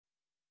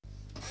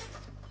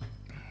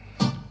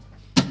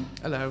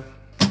Hello.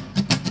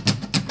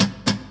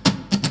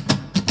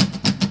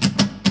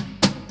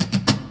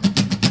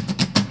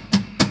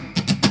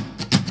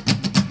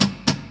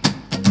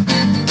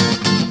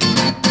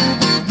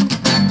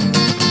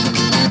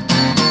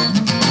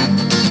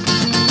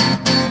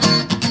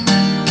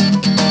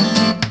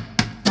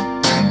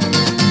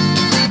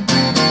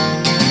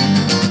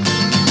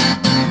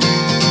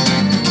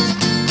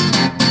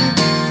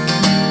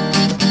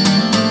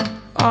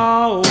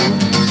 Oh,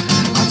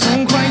 I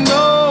don't quite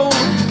know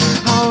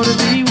how to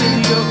be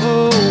with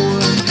you.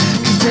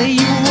 'Cause there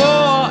you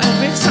are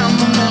every time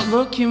I'm not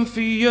looking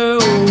for you.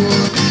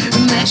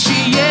 And there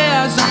she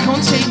is, I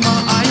can't take my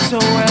eyes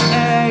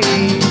away.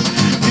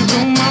 You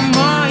blow my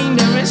mind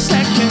every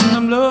second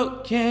I'm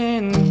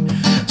looking.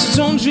 So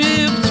don't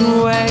drift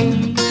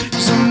away,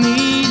 'cause I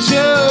need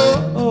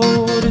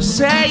you to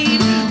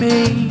save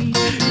me.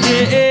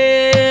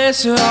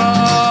 Yes,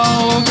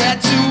 oh, get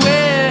to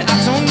it. I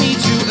don't need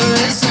you to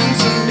listen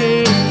to me.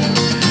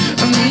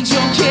 I need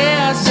your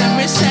kiss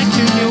every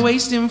second you're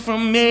wasting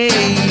from me.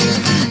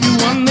 You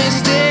want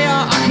this there,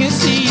 I can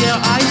see your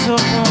eyes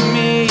up on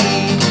me.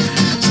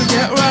 So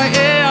get right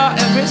here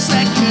every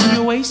second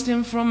you're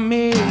wasting from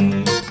me.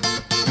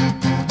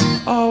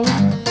 Oh,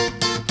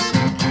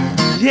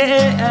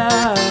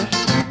 yeah.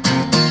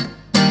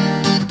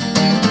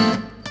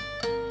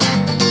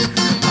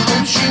 I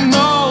hope she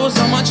knows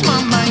how much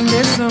my mind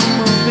isn't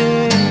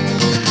moving.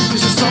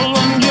 'Cause it's all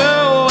on you,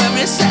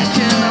 every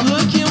second I'm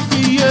looking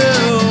for you.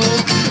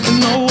 And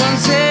no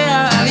one's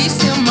here, at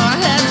least in my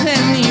head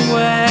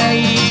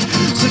anyway.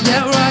 So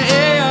get right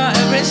here,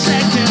 every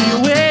second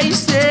you're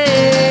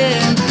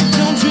wasting.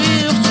 Don't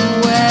drift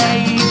away,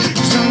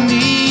 'cause I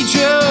need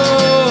you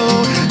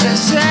to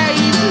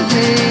save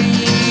me.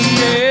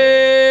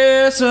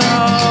 Yes,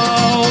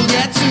 oh,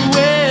 get to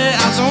it,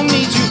 I don't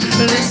need you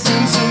to listen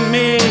to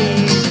me.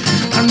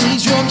 I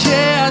need your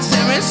kiss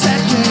every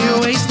second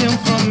you're wasting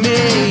from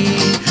me.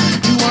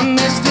 You want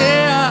this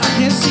there, I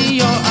can see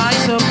your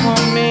eyes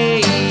upon me.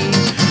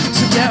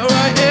 So get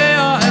right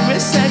here,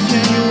 every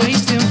second you're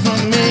wasting from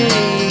me.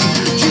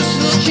 Just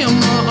look in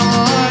my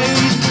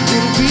eyes,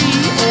 it'll be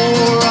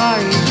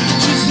alright.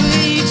 Just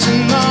leave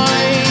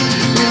tonight,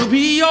 it'll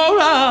be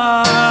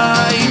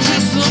alright.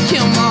 Just look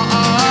in my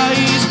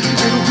eyes,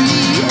 it'll be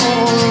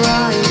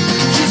alright.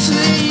 Just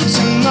leave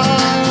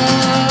tonight.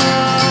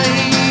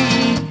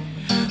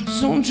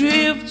 Don't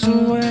drift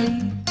away,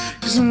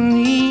 'cause I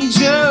need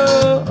you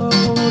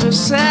to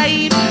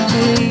save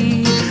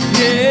me.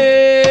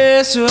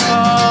 Yes,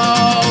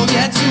 oh,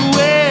 get to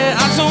it.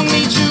 I don't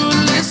need you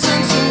to listen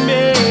to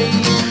me.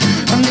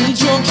 I need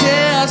your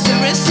kiss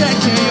every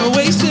second you're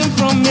wasting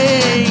from me.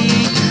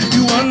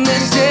 You want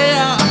this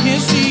there, I can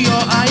see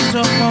your eyes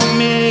up on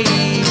me.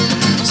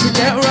 So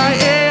get right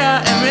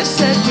here, every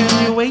second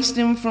you're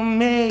wasting from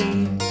me.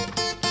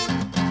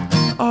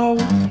 Oh,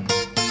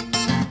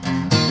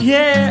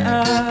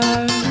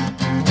 yeah.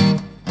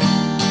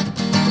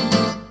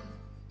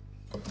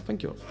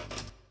 Thank you.